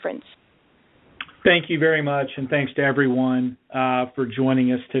conference. Thank you very much, and thanks to everyone for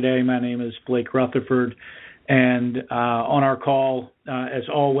joining us today. My name is Blake Rutherford, and on our call, as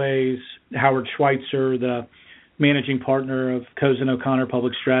always, Howard Schweitzer, the managing partner of Cozen O'Connor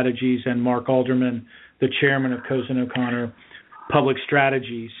Public Strategies, and Mark Alderman, the chairman of Cozen O'Connor Public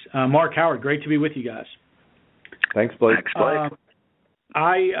Strategies. Mark, Howard, great to be with you guys. Thanks, Blake.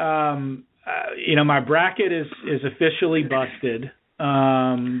 My bracket is officially busted.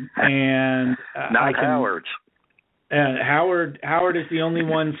 Not Howard's. Howard is the only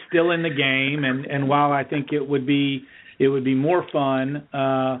one still in the game, and while I think it would be more fun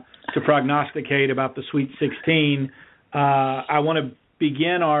to prognosticate about the Sweet 16, I want to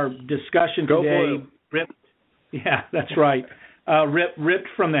begin our discussion today. Yeah, that's right. Ripped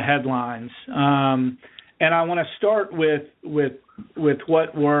from the headlines, and I want to start with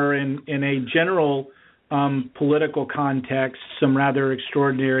what were in a general political context, some rather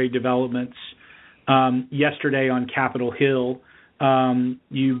extraordinary developments yesterday on Capitol Hill.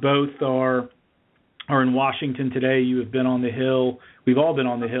 You both are in Washington today. You have been on the Hill. We've all been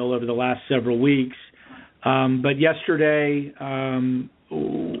on the Hill over the last several weeks. But yesterday,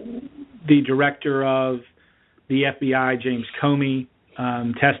 the director of the FBI, James Comey,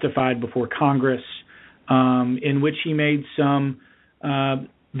 testified before Congress, in which he made some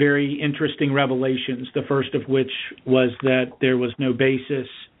very interesting revelations, the first of which was that there was no basis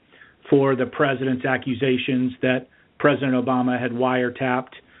for the president's accusations that President Obama had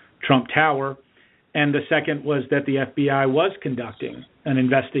wiretapped Trump Tower. And the second was that the FBI was conducting an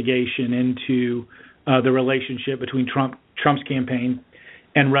investigation into the relationship between Trump's campaign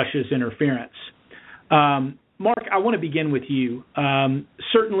and Russia's interference. Mark, I want to begin with you.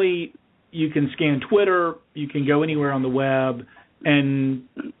 Certainly, you can scan Twitter, you can go anywhere on the web, and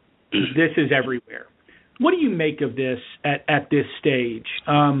this is everywhere. What do you make of this at this stage?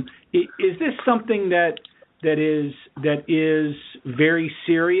 Is this something that is very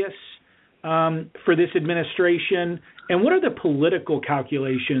serious for this administration? And what are the political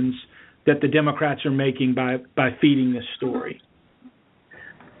calculations that the Democrats are making by feeding this story?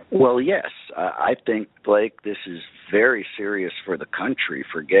 Well, yes, I think, Blake, this is very serious for the country.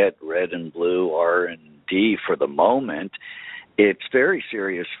 Forget red and blue, R and D for the moment. It's very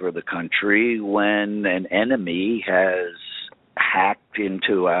serious for the country when an enemy has hacked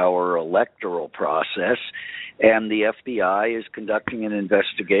into our electoral process and the FBI is conducting an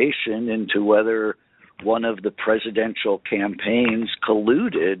investigation into whether one of the presidential campaigns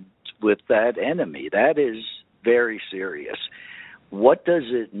colluded with that enemy. That is very serious. What does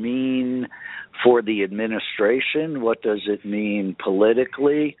it mean for the administration? What does it mean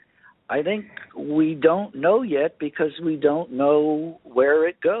politically? I think we don't know yet because we don't know where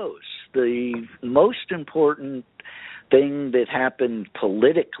it goes. The most important thing that happened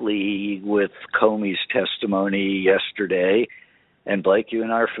politically with Comey's testimony yesterday, and Blake, you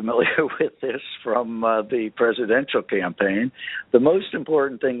and I are familiar with this from the presidential campaign, the most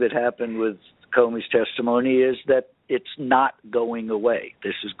important thing that happened with Comey's testimony is that it's not going away.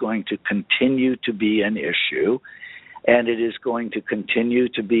 This is going to continue to be an issue, and it is going to continue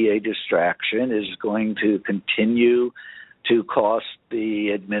to be a distraction. It is going to continue to cost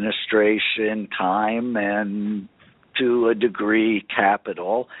the administration time and, to a degree,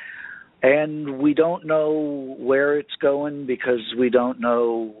 capital. And we don't know where it's going because we don't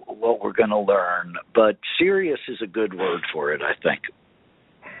know what we're going to learn. But serious is a good word for it, I think.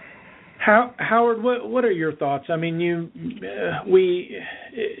 Howard, what are your thoughts? I mean, we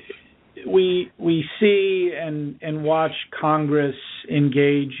see and watch Congress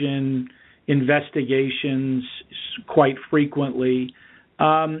engage in investigations quite frequently.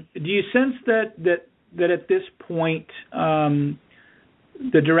 Do you sense that at this point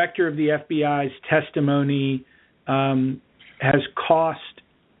the director of the FBI's testimony has cost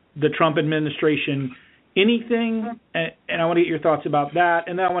the Trump administration anything? And I want to get your thoughts about that,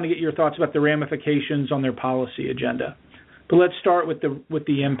 and then I want to get your thoughts about the ramifications on their policy agenda. But let's start with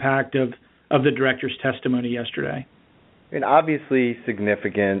the impact of the director's testimony yesterday. I mean, obviously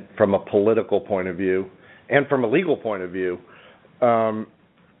significant from a political point of view and from a legal point of view, and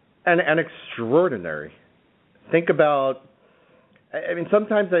extraordinary. Think about, I mean,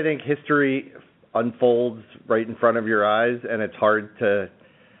 sometimes I think history unfolds right in front of your eyes, and it's hard to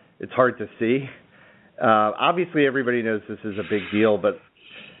see. Obviously, everybody knows this is a big deal, but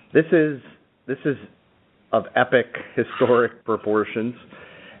this is of epic, historic proportions,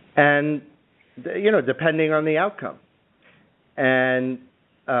 and depending on the outcome. And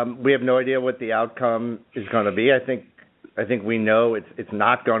we have no idea what the outcome is going to be. I think we know it's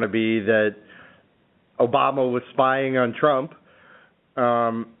not going to be that Obama was spying on Trump.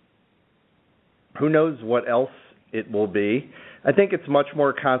 Who knows what else it will be? I think it's much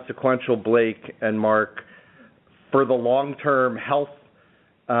more consequential, Blake and Mark, for the long-term health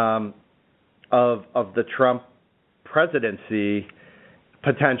of the Trump presidency,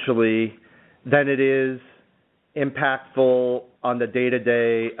 potentially, than it is impactful on the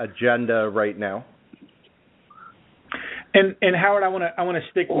day-to-day agenda right now. And Howard, I want to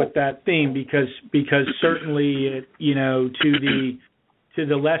stick with that theme because certainly it, to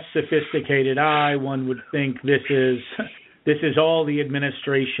the less sophisticated eye, one would think this is all the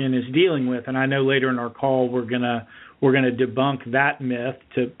administration is dealing with. And I know later in our call we're gonna debunk that myth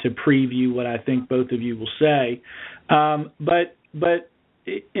to preview what I think both of you will say. But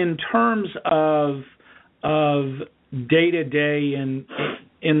in terms of day-to-day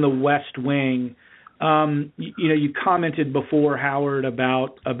in the West Wing, you commented before, Howard,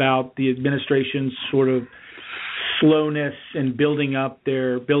 about the administration's sort of slowness in building up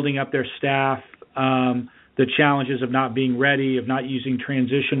their staff, the challenges of not being ready, of not using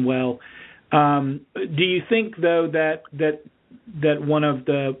transition well. Do you think, though, that one of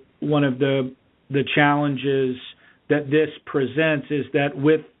the challenges that this presents is that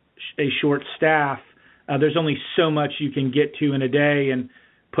with a short staff, there's only so much you can get to in a day, and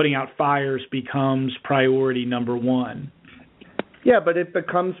putting out fires becomes priority number one? Yeah, but it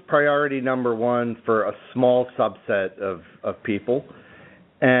becomes priority number one for a small subset of people.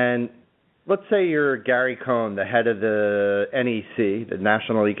 And let's say you're Gary Cohn, the head of the NEC, the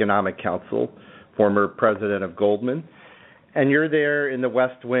National Economic Council, former president of Goldman, and you're there in the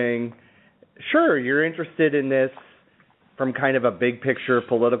West Wing. Sure, you're interested in this from kind of a big picture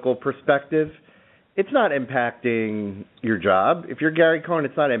political perspective. It's not impacting your job. If you're Gary Cohn,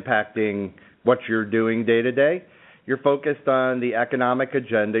 it's not impacting what you're doing day to day. You're focused on the economic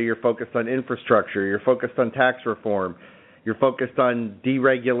agenda. You're focused on infrastructure. You're focused on tax reform. You're focused on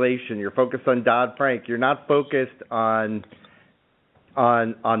deregulation. You're focused on Dodd-Frank. You're not focused on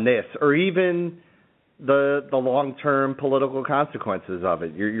this, or even the long-term political consequences of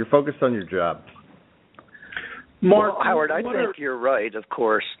it. You're focused on your job. Mark, well, Howard, I think you're right, of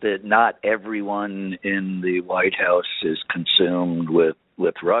course, that not everyone in the White House is consumed with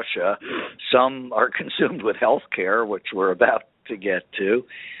Russia. Some are consumed with health care, which we're about to get to.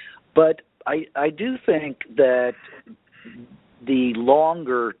 But I do think that the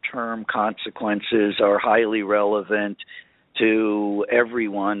longer-term consequences are highly relevant to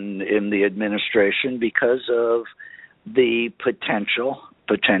everyone in the administration because of the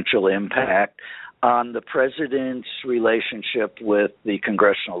potential impact on the president's relationship with the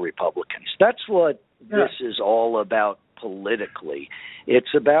congressional Republicans. That's what this is all about politically.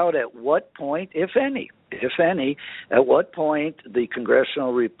 It's about at what point, if any, at what point the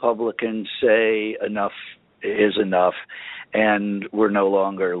congressional Republicans say enough is enough and we're no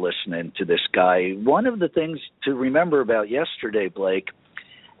longer listening to this guy. One of the things to remember about yesterday, Blake,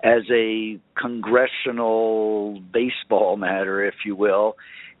 as a congressional baseball matter, if you will,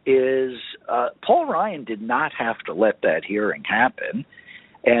 is Paul Ryan did not have to let that hearing happen,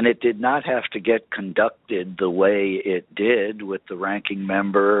 and it did not have to get conducted the way it did, with the ranking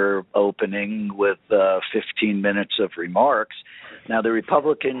member opening with 15 minutes of remarks. Now, the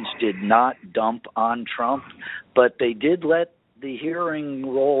Republicans did not dump on Trump, but they did let the hearing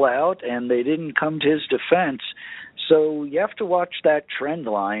roll out, and they didn't come to his defense. So you have to watch that trend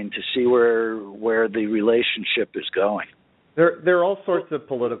line to see where the relationship is going. There are all sorts of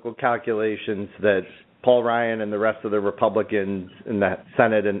political calculations that Paul Ryan and the rest of the Republicans in the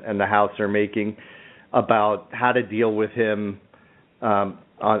Senate and the House are making about how to deal with him on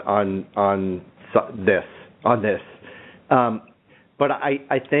this. But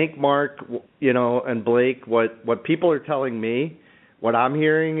I think, Mark, and Blake, what people are telling me, what I'm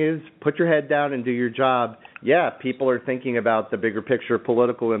hearing is put your head down and do your job. Yeah, people are thinking about the bigger picture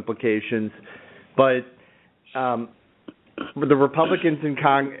political implications, but the Republicans in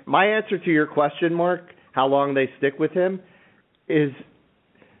Congress, my answer to your question, Mark, how long they stick with him, is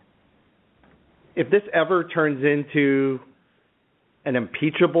if this ever turns into an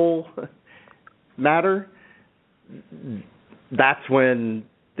impeachable matter, that's when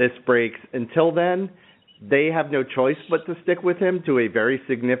this breaks. Until then, they have no choice but to stick with him to a very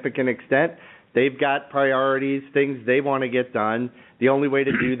significant extent. They've got priorities, things they want to get done. The only way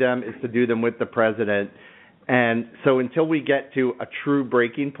to do them is to do them with the president. And so until we get to a true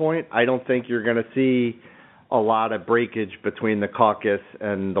breaking point, I don't think you're going to see a lot of breakage between the caucus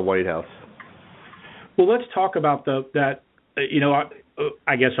and the White House. Well, let's talk about that.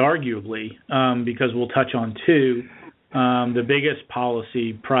 I guess arguably, because we'll touch on two, the biggest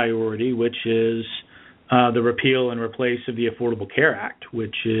policy priority, which is the repeal and replace of the Affordable Care Act,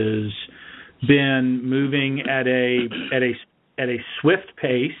 which has been moving at a swift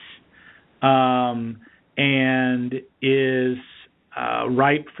pace, and is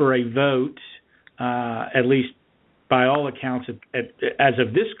ripe for a vote, at least by all accounts as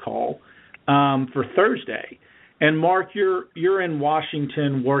of this call, for Thursday. And Mark, you're in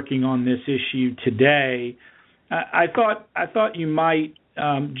Washington working on this issue today. I thought you might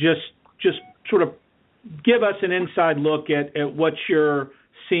just sort of give us an inside look at what you're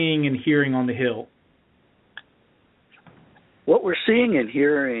seeing and hearing on the Hill. What we're seeing and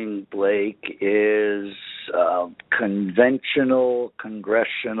hearing, Blake, is conventional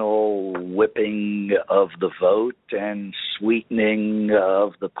congressional whipping of the vote and sweetening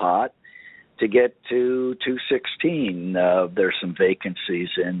of the pot to get to 216. There's some vacancies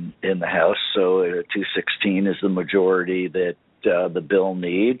in the House, so 216 is the majority that the bill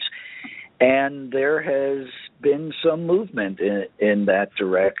needs. And there has been some movement in that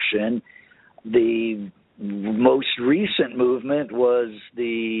direction. The most recent movement was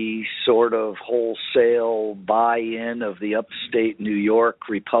the sort of wholesale buy-in of the upstate New York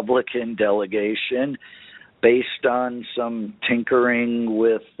Republican delegation based on some tinkering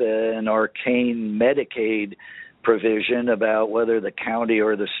with an arcane Medicaid provision about whether the county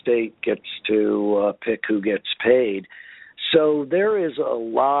or the state gets to pick who gets paid. So there is a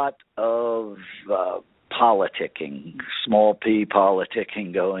lot of politicking, small p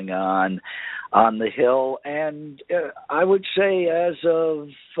politicking going on the Hill, and I would say as of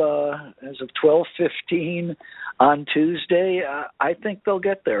 12:15 on Tuesday, I think they'll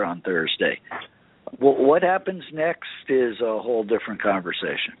get there on Thursday. What happens next is a whole different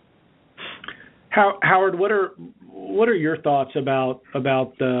conversation. Howard, what are your thoughts about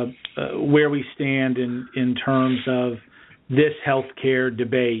the where we stand in terms of this healthcare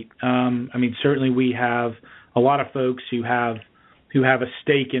debate? I mean, certainly we have a lot of folks who have a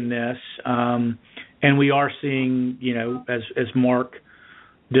stake in this, and we are seeing, as Mark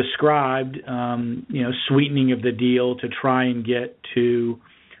described, sweetening of the deal to try and get to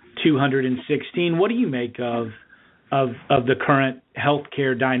 216. What do you make of the current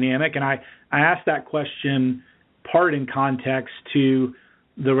healthcare dynamic? And I asked that question part in context to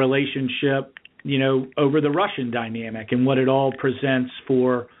the relationship, over the Russian dynamic and what it all presents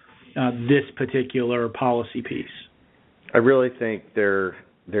for this particular policy piece. I really think they're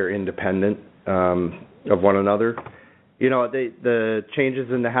independent of one another. The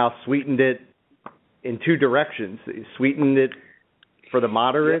changes in the House sweetened it in two directions. They sweetened it for the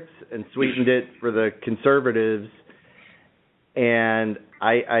moderates and sweetened it for the conservatives. And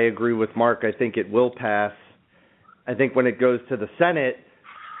I agree with Mark. I think it will pass. I think when it goes to the Senate,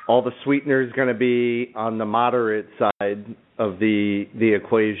 all the sweetener is going to be on the moderate side of the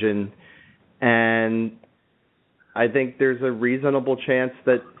equation. And I think there's a reasonable chance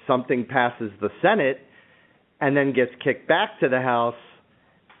that something passes the Senate and then gets kicked back to the House,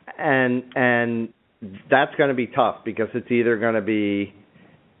 and that's going to be tough because it's either going to be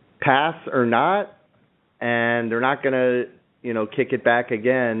pass or not, and they're not going to, kick it back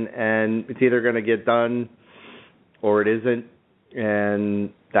again, and it's either going to get done or it isn't, and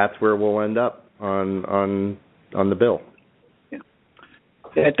that's where we'll end up on the bill. Yeah.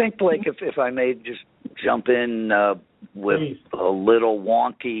 I think, Blake, if I may just jump in with a little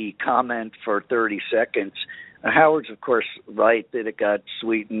wonky comment for 30 seconds. Howard's, of course, right that it got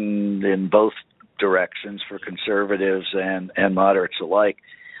sweetened in both directions for conservatives and moderates alike.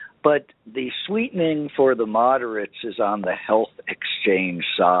 But the sweetening for the moderates is on the health exchange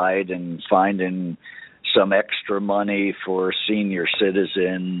side and finding some extra money for senior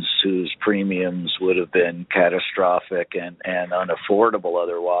citizens whose premiums would have been catastrophic and unaffordable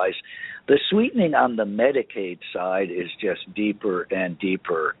otherwise. The sweetening on the Medicaid side is just deeper and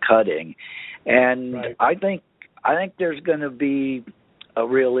deeper cutting. And right. I think there's going to be a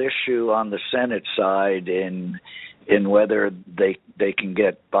real issue on the Senate side in whether they can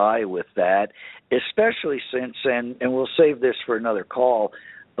get by with that, especially since, and we'll save this for another call,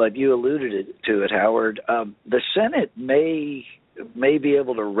 but you alluded to it, Howard. The Senate may be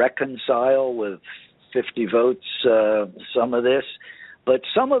able to reconcile with 50 votes some of this, but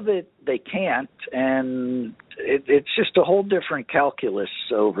some of it they can't, and it's just a whole different calculus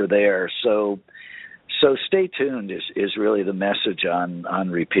over there. So stay tuned is really the message on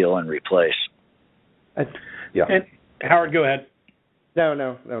repeal and replace. Yeah. And Howard, go ahead.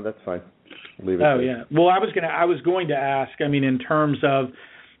 No, that's fine. Leave it. Oh, yeah. Well, I was going to ask. I mean, in terms of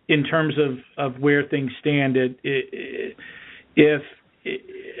where things stand, if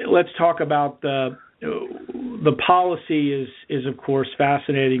let's talk about the the policy is of course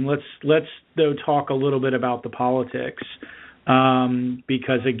fascinating. Let's though talk a little bit about the politics,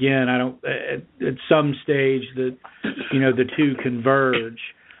 because again, I don't at some stage that the two converge.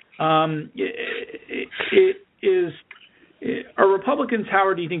 Are Republicans,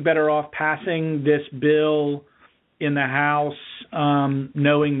 Howard, do you think, better off passing this bill in the House,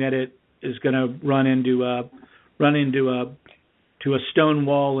 knowing that it is going to run into a stone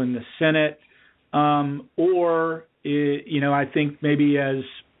wall in the Senate, or I think maybe as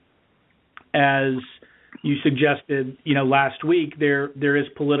you suggested, last week, there is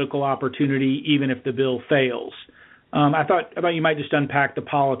political opportunity even if the bill fails. I thought you might just unpack the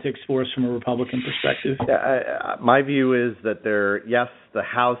politics for us from a Republican perspective. Yeah, my view is that the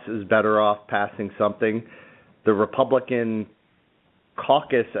House is better off passing something. The Republican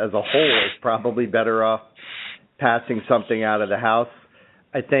caucus as a whole is probably better off passing something out of the House.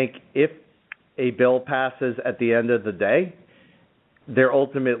 I think if a bill passes at the end of the day, they're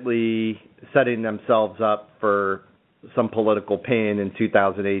ultimately setting themselves up for some political pain in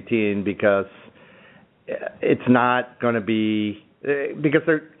 2018 because it's not going to be because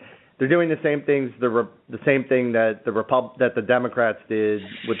they're doing the same things the same thing that the Democrats did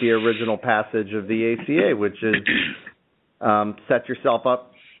with the original passage of the ACA, which is set yourself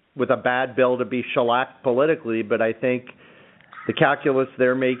up with a bad bill to be shellacked politically. But I think the calculus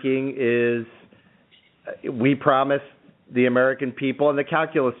they're making is we promised the American people, and the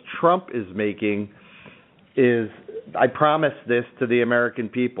calculus Trump is making is I promised this to the American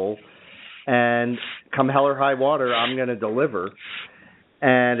people, and come hell or high water, I'm going to deliver.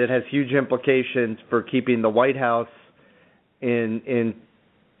 And it has huge implications for keeping the White House in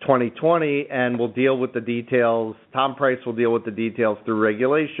 2020, and we'll deal with the details. Tom Price will deal with the details through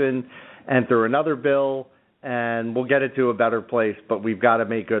regulation and through another bill, and we'll get it to a better place, but we've got to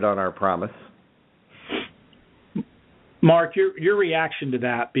make good on our promise. Mark, your reaction to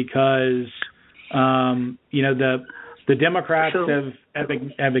that, because the Democrats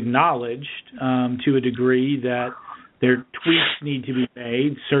have acknowledged to a degree that their tweaks need to be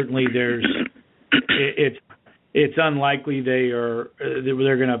made. Certainly, it's unlikely their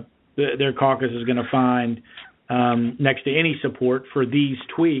caucus is going to find next to any support for these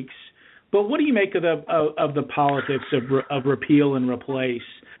tweaks. But what do you make of the politics of repeal and replace?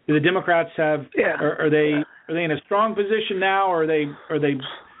 Do the Democrats have? Yeah. Are they in a strong position now, or are they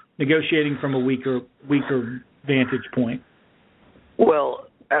negotiating from a weaker vantage point? Well,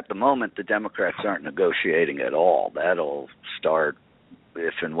 at the moment, the Democrats aren't negotiating at all. That'll start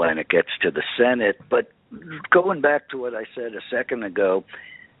if and when it gets to the Senate. But going back to what I said a second ago,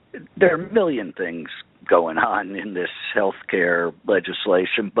 there are a million things going on in this health care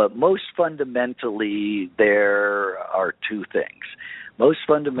legislation, but most fundamentally, there are two things. Most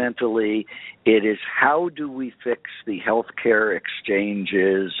fundamentally, it is how do we fix the health care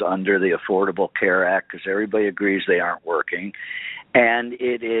exchanges under the Affordable Care Act, because everybody agrees they aren't working, and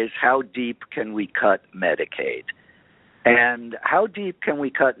it is how deep can we cut Medicaid. And how deep can we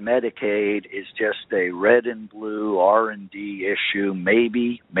cut Medicaid is just a red and blue R&D issue.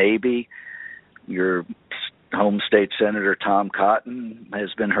 Maybe your home state Senator Tom Cotton has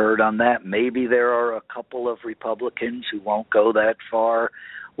been heard on that. Maybe there are a couple of Republicans who won't go that far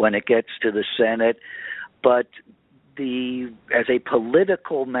when it gets to the Senate. But as a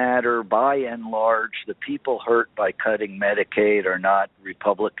political matter, by and large, the people hurt by cutting Medicaid are not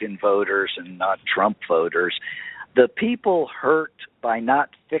Republican voters and not Trump voters. The people hurt by not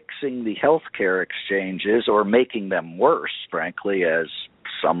fixing the health care exchanges or making them worse, frankly, as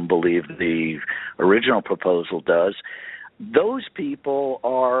some believe the original proposal does, those people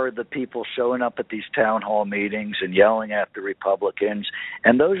are the people showing up at these town hall meetings and yelling at the Republicans,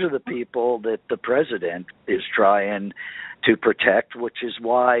 and those are the people that the president is trying to protect, which is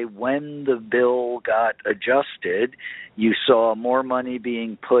why when the bill got adjusted, you saw more money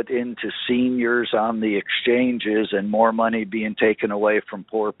being put into seniors on the exchanges and more money being taken away from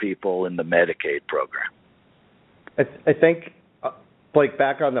poor people in the Medicaid program. I think, Blake,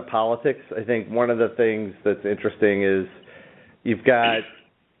 back on the politics, I think one of the things that's interesting is you've got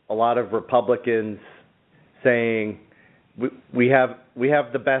a lot of Republicans saying we have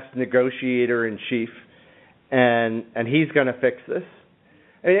the best negotiator in chief, and he's going to fix this.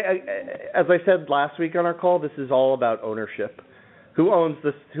 As I said last week on our call, this is all about ownership. Who owns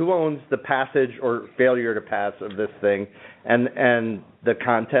this? Who owns the passage or failure to pass of this thing, and the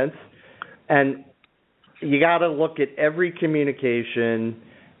contents? And you got to look at every communication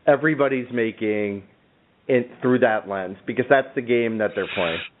everybody's making through that lens, because that's the game that they're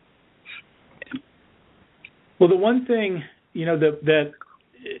playing. Well, the one thing, that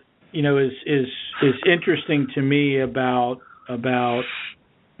is interesting to me about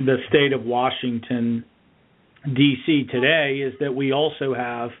the state of Washington, D.C. today is that we also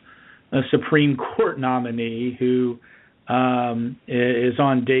have a Supreme Court nominee who is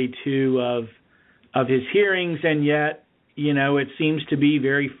on day 2 of his hearings, and yet, it seems to be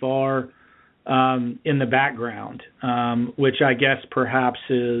very far in the background, which I guess perhaps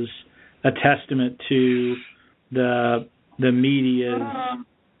is a testament to the media's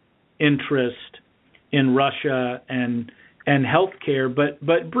interest in Russia and healthcare.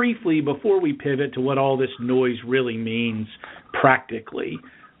 But briefly, before we pivot to what all this noise really means practically,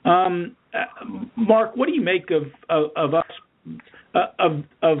 Mark, what do you make of us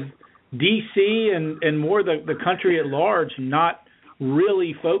of D.C. and more the country at large not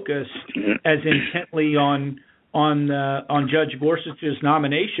really focused as intently on Judge Gorsuch's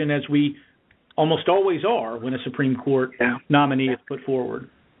nomination as we almost always are when a Supreme Court nominee is put forward?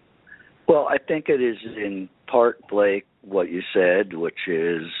 Well, I think it is in part, Blake, what you said, which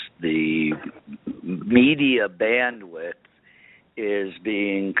is the media bandwidth is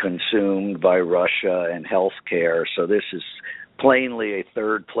being consumed by Russia and healthcare. So this is plainly a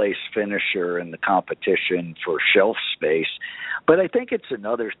third-place finisher in the competition for shelf space. But I think it's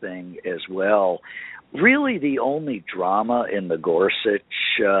another thing as well. Really, the only drama in the Gorsuch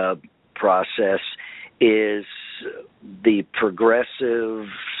process is the progressives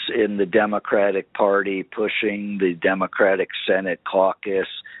in the Democratic Party pushing the Democratic Senate caucus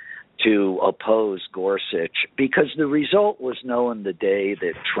to oppose Gorsuch, because the result was known the day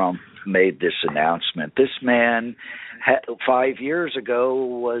that Trump made this announcement. This man, 5 years ago,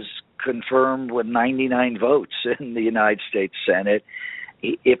 was confirmed with 99 votes in the United States Senate.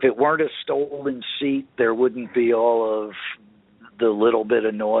 If it weren't a stolen seat, there wouldn't be all of the little bit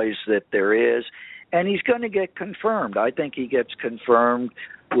of noise that there is. And he's going to get confirmed. I think he gets confirmed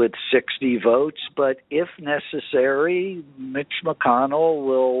with 60 votes. But if necessary, Mitch McConnell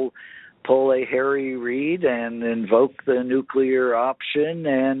will pull a Harry Reid and invoke the nuclear option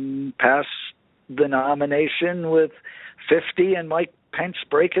and pass the nomination with 50 and Mike Pence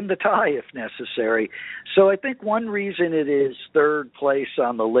breaking the tie if necessary. So I think one reason it is third place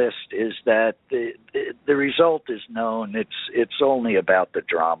on the list is that the result is known. It's only about the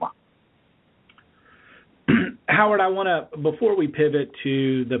drama. Howard, I want to, before we pivot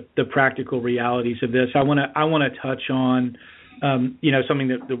to the practical realities of this, I want to touch on something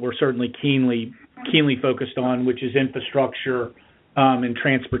that we're certainly keenly focused on, which is infrastructure and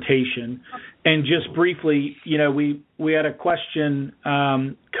transportation. And just briefly, we had a question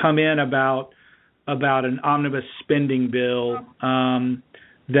come in about an omnibus spending bill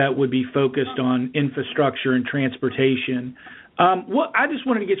that would be focused on infrastructure and transportation. I just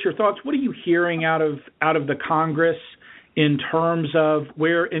wanted to get your thoughts. What are you hearing out of the Congress in terms of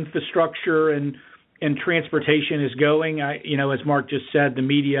where infrastructure and transportation is going? As Mark just said, the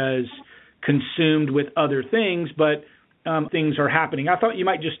media is consumed with other things, but things are happening. I thought you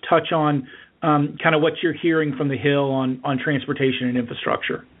might just touch on kind of what you're hearing from the Hill on transportation and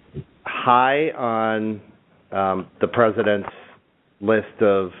infrastructure. High on the president's list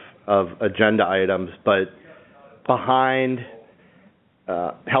of agenda items, but behind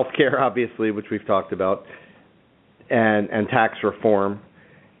healthcare, obviously, which we've talked about, and tax reform,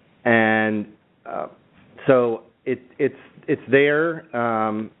 and so it's there.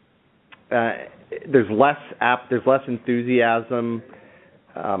 There's less enthusiasm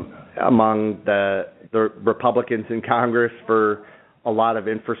among the Republicans in Congress for a lot of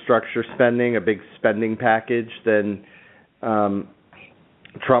infrastructure spending, a big spending package than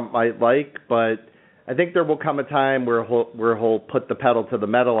Trump might like. But I think there will come a time where he'll put the pedal to the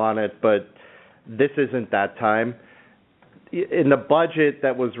metal on it. But this isn't that time. In the budget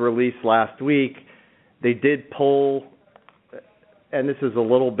that was released last week, they did pull, and this is a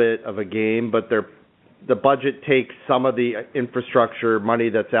little bit of a game, but the budget takes some of the infrastructure money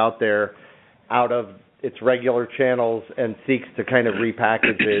that's out there out of its regular channels and seeks to kind of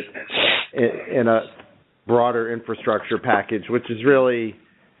repackage it in a broader infrastructure package, which is really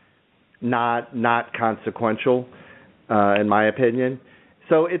not consequential, in my opinion.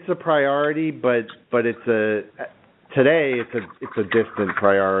 So it's a priority, but today it's a distant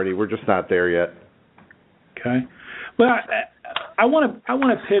priority. We're just not there yet. Okay. Well, I want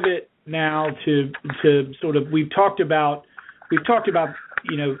to pivot now to sort of we've talked about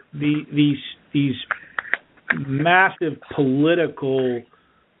these massive political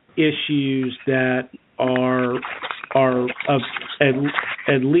issues that are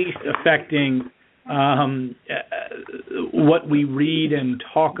at least affecting what we read and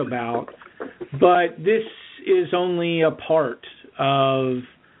talk about, but this is only a part of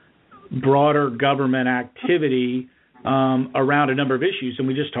broader government activity around a number of issues, and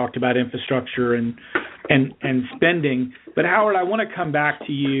we just talked about infrastructure and spending. But Howard, I want to come back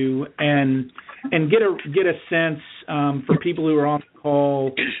to you and get a sense for people who are on the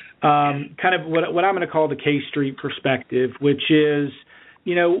call, kind of what I'm going to call the K Street perspective, which is,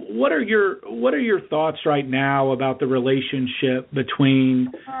 what are your thoughts right now about the relationship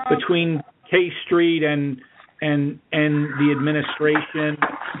between K Street and the administration?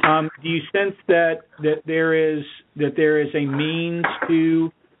 Do you sense that there is a means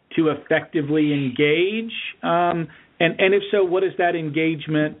to effectively engage? And if so, what does that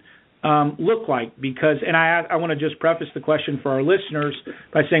engagement look like? Because, and I want to just preface the question for our listeners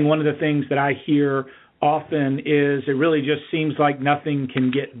by saying one of the things that I hear often is it really just seems like nothing can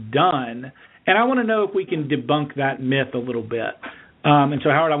get done. And I want to know if we can debunk that myth a little bit. And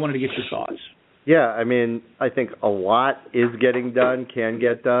so, Howard, I wanted to get your thoughts. Yeah, I mean, I think a lot is getting done, can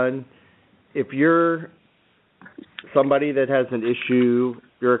get done. If you're somebody that has an issue,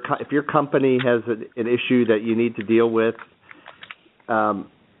 if your company has an issue that you need to deal with, at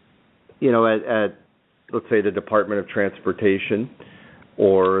let's say the Department of Transportation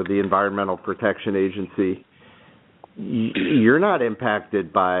or the Environmental Protection Agency, you're not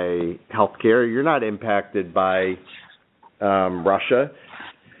impacted by healthcare. You're not impacted by Russia.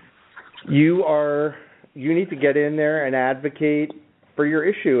 You need to get in there and advocate for your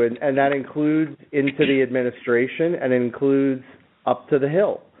issue, and that includes into the administration and it includes up to the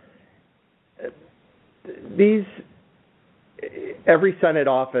Hill. Every Senate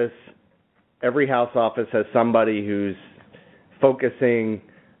office, every House office has somebody who's focusing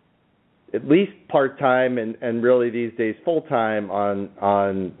at least part-time and really these days full-time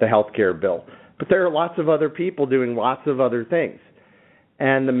on the health care bill. But there are lots of other people doing lots of other things.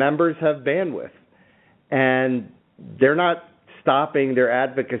 And the members have bandwidth. And they're not stopping their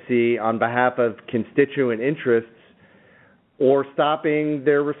advocacy on behalf of constituent interests or stopping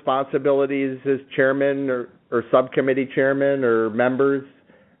their responsibilities as chairman or subcommittee chairman or members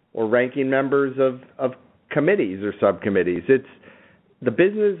or ranking members of committees or subcommittees. It's the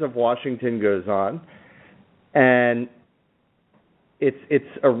business of Washington goes on, and it's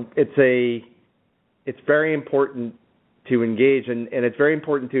very important to engage, and it's very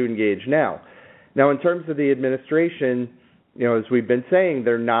important to engage now. Now, in terms of the administration, as we've been saying,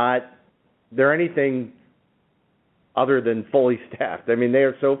 they're anything other than fully staffed. I mean, they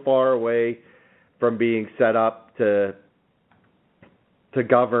are so far away from being set up to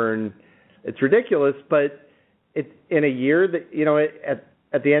govern. It's ridiculous, but in a year that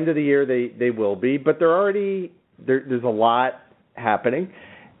at the end of the year they will be. But there's a lot happening,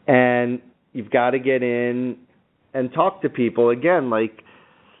 and you've got to get in and talk to people again. Like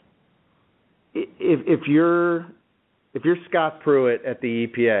if you're Scott Pruitt at the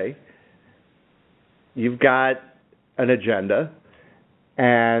EPA, you've got an agenda,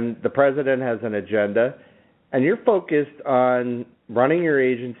 and the president has an agenda, and you're focused on running your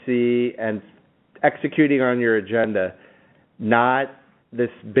agency and executing on your agenda, not this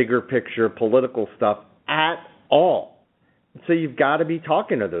bigger picture political stuff at all. So you've got to be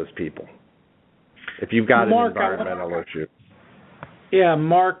talking to those people if you've got an environmental issue. Yeah,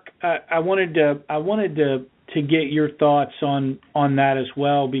 Mark, I wanted to get your thoughts on that as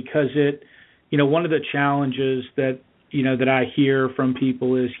well, because one of the challenges that I hear from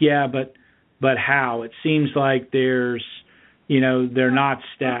people is, but how? It seems like they're not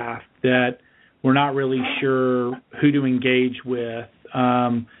staffed, that we're not really sure who to engage with.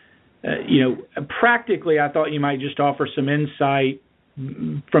 Practically, I thought you might just offer some insight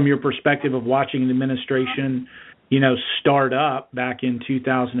from your perspective of watching the administration, start up back in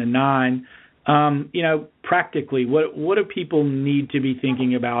 2009. Practically, what do people need to be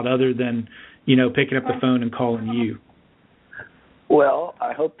thinking about other than, picking up the phone and calling you? Well,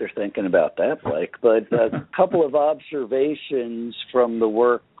 I hope they're thinking about that, Blake. But a couple of observations from the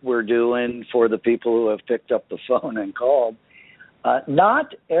work we're doing for the people who have picked up the phone and called.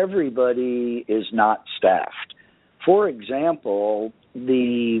 Not everybody is not staffed. For example,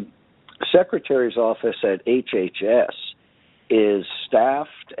 the Secretary's office at HHS is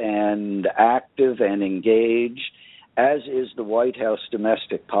staffed and active and engaged, as is the White House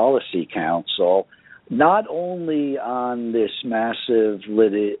Domestic Policy Council, not only on this massive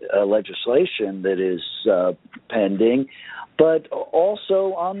legislation that is pending, but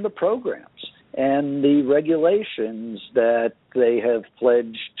also on the programs and the regulations that they have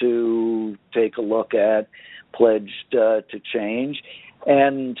pledged to take a look at, pledged to change.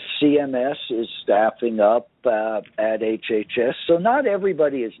 And CMS is staffing up at HHS. So not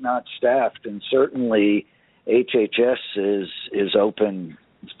everybody is not staffed, and certainly HHS is open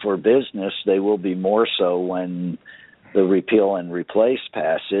for business. They will be more so when the repeal and replace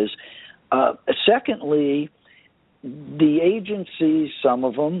passes. Secondly, the agencies, some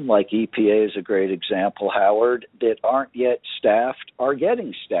of them, like EPA is a great example, Howard, that aren't yet staffed are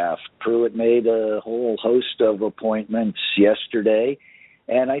getting staffed. Pruitt made a whole host of appointments yesterday.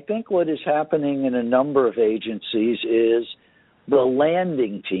 And I think what is happening in a number of agencies is the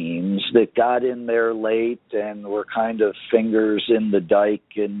landing teams that got in there late and were kind of fingers in the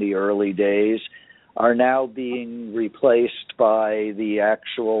dike in the early days are now being replaced by the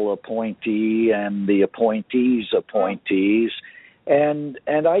actual appointee and the appointees' appointees. And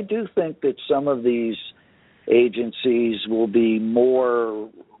I do think that some of these agencies will be more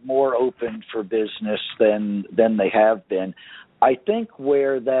open for business than they have been. I think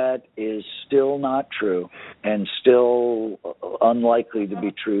where that is still not true and still unlikely to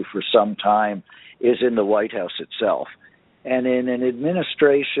be true for some time is in the White House itself. And in an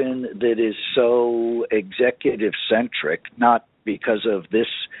administration that is so executive-centric, not because of this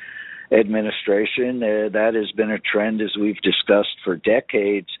administration, that has been a trend, as we've discussed, for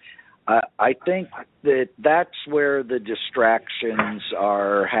decades. I think that that's where the distractions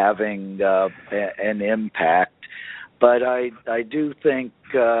are having an impact. But I do think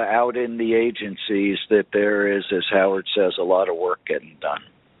out in the agencies that there is, as Howard says, a lot of work getting done.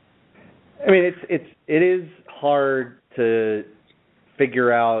 I mean, it is hard to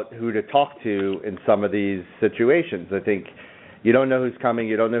figure out who to talk to in some of these situations. I think you don't know who's coming,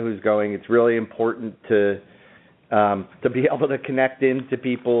 you don't know who's going. It's really important to be able to connect into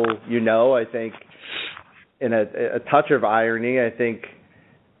people you know. I think in a touch of irony, I think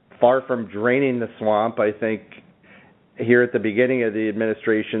far from draining the swamp, I think here at the beginning of the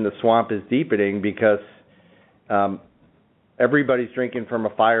administration, the swamp is deepening because everybody's drinking from a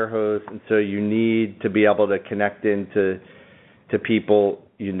fire hose, and so you need to be able to connect into people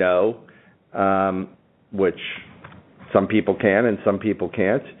you know, which some people can and some people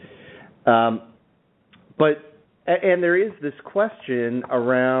can't. But there is this question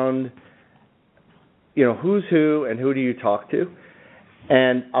around, who's who and who do you talk to?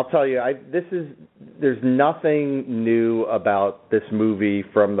 And I'll tell you, there's nothing new about this movie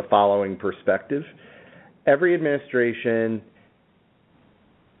from the following perspective. Every administration,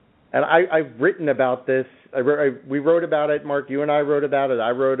 and I've written about this. We wrote about it, Mark. You and I wrote about it. I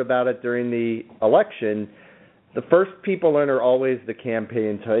wrote about it during the election. The first people in are always the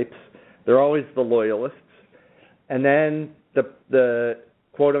campaign types. They're always the loyalists. And then the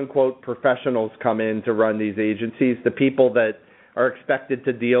quote-unquote professionals come in to run these agencies, the people that are expected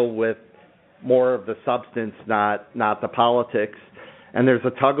to deal with more of the substance, not the politics. And there's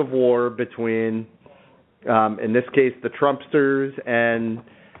a tug of war between, in this case, the Trumpsters and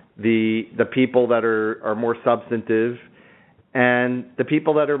the people that are more substantive. And the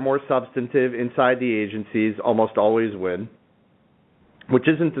people that are more substantive inside the agencies almost always win, which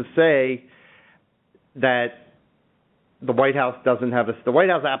isn't to say that the White House doesn't have the White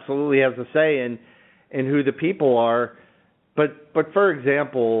House absolutely has a say in who the people are. But for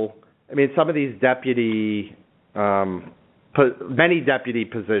example, I mean, some of these many deputy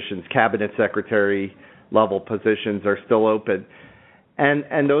positions, cabinet secretary level positions are still open.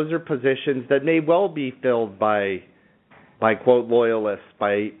 And those are positions that may well be filled by quote loyalists,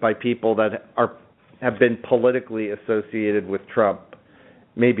 by people that have been politically associated with Trump,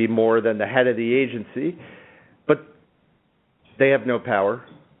 maybe more than the head of the agency, but they have no power.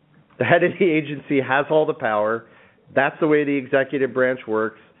 The head of the agency has all the power. That's the way the executive branch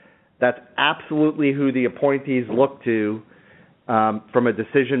works. That's absolutely who the appointees look to from a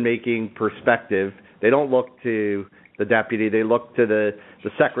decision-making perspective. They don't look to the deputy. They look to the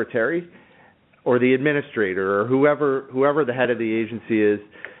secretary or the administrator or whoever the head of the agency is.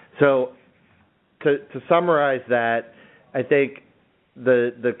 So to summarize that, I think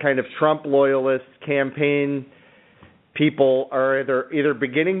the kind of Trump loyalist campaign people are either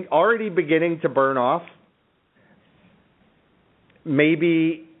already beginning to burn off,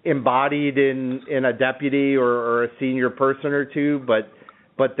 maybe embodied in a deputy or a senior person or two, but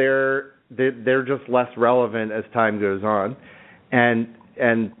they're just less relevant as time goes on, and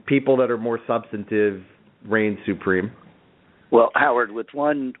people that are more substantive reign supreme. Well, Howard, with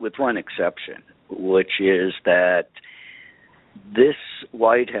one exception, which is that this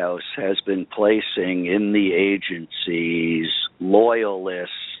White House has been placing in the agencies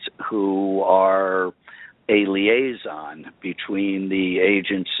loyalists who are a liaison between the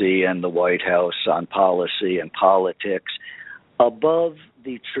agency and the White House on policy and politics above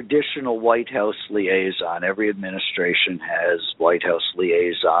the traditional White House liaison. Every administration has White House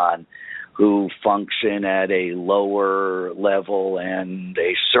liaison who function at a lower level and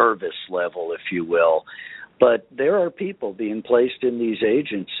a service level, if you will. But there are people being placed in these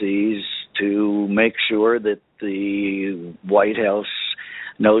agencies to make sure that the White House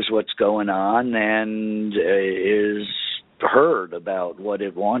knows what's going on and is heard about what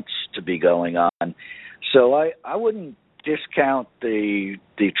it wants to be going on. So I wouldn't discount the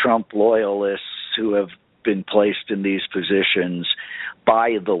Trump loyalists who have been placed in these positions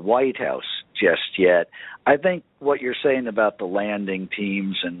by the White House just yet. I think what you're saying about the landing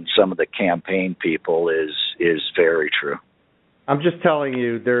teams and some of the campaign people is very true. I'm just telling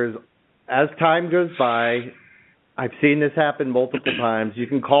you, as time goes by, I've seen this happen multiple times. You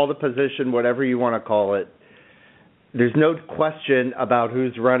can call the position whatever you want to call it. There's no question about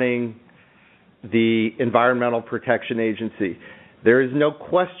who's running the Environmental Protection Agency. There is no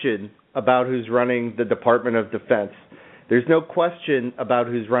question about who's running the Department of Defense. There's no question about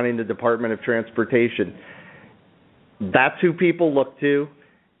who's running the Department of Transportation. That's who people look to.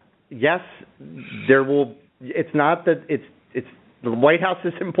 Yes, there will. It's not that it's the White House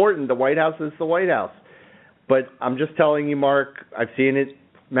is important. The White House is the White House. But I'm just telling you, Mark, I've seen it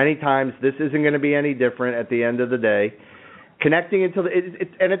many times. This isn't going to be any different at the end of the day. Connecting it to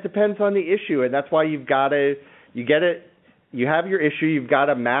and it depends on the issue, and that's why you have your issue. You've got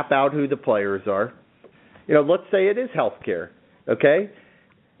to map out who the players are. Let's say it is healthcare. Okay,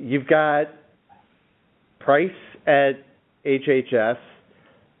 you've got Price at HHS.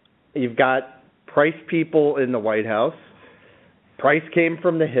 You've got Price people in the White House. Price came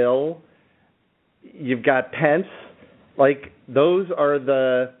from the Hill. You've got Pence. Like, those are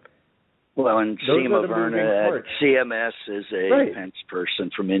the... Well, and Seema Verna at CMS is a Pence person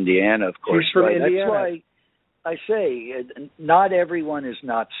from Indiana, of course. She's from Indiana. That's why I say not everyone is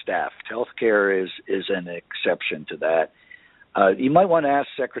not staffed. Healthcare is an exception to that. You might want to ask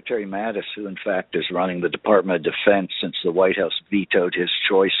Secretary Mattis, who in fact is running the Department of Defense since the White House vetoed his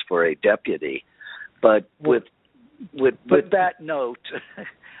choice for a deputy. But with that note,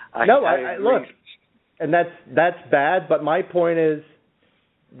 I look, and that's bad. But my point is,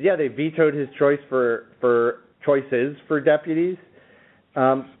 yeah, they vetoed his choice for choices for deputies.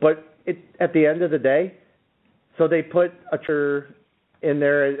 But at the end of the day, so they put a in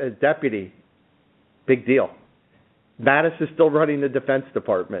there as deputy. Big deal. Mattis is still running the Defense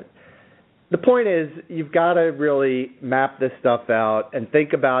Department. The point is, you've got to really map this stuff out and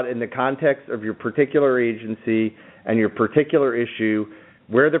think about, in the context of your particular agency and your particular issue,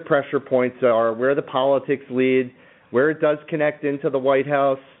 where the pressure points are, where the politics lead, where it does connect into the White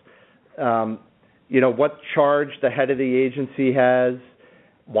House, what charge the head of the agency has,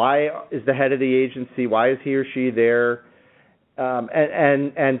 why is the head of the agency, why is he or she there,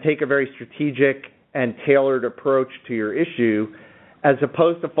 and take a very strategic and tailored approach to your issue, as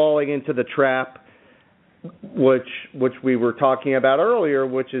opposed to falling into the trap which we were talking about earlier,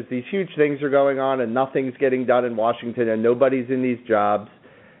 which is these huge things are going on and nothing's getting done in Washington and nobody's in these jobs.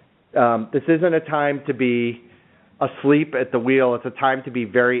 This isn't a time to be asleep at the wheel. It's a time to be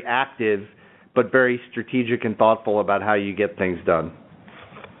very active, but very strategic and thoughtful about how you get things done.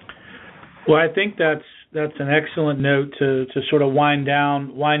 Well, I think that's an excellent note to sort of wind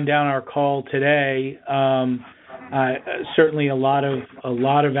down our call today. Certainly a lot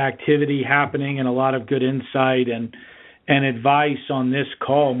of activity happening and a lot of good insight and advice on this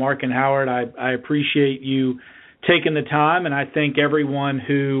call. Mark and Howard, I appreciate you taking the time, and I thank everyone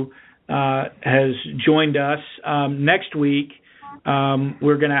who has joined us. Next week,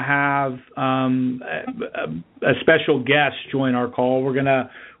 we're going to have a special guest join our call. We're going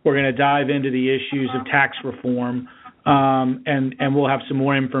to dive into the issues of tax reform, and we'll have some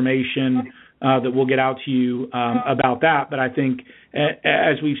more information that we'll get out to you about that. But I think,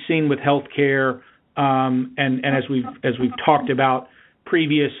 as we've seen with healthcare, and as we've talked about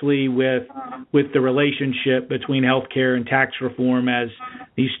previously with the relationship between healthcare and tax reform as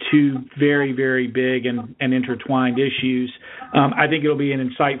these two very, very big and intertwined issues, I think it'll be an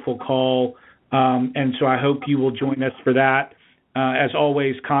insightful call, and so I hope you will join us for that. As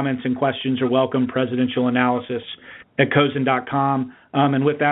always, comments and questions are welcome. Presidential Analysis at Cozen.com. And with that,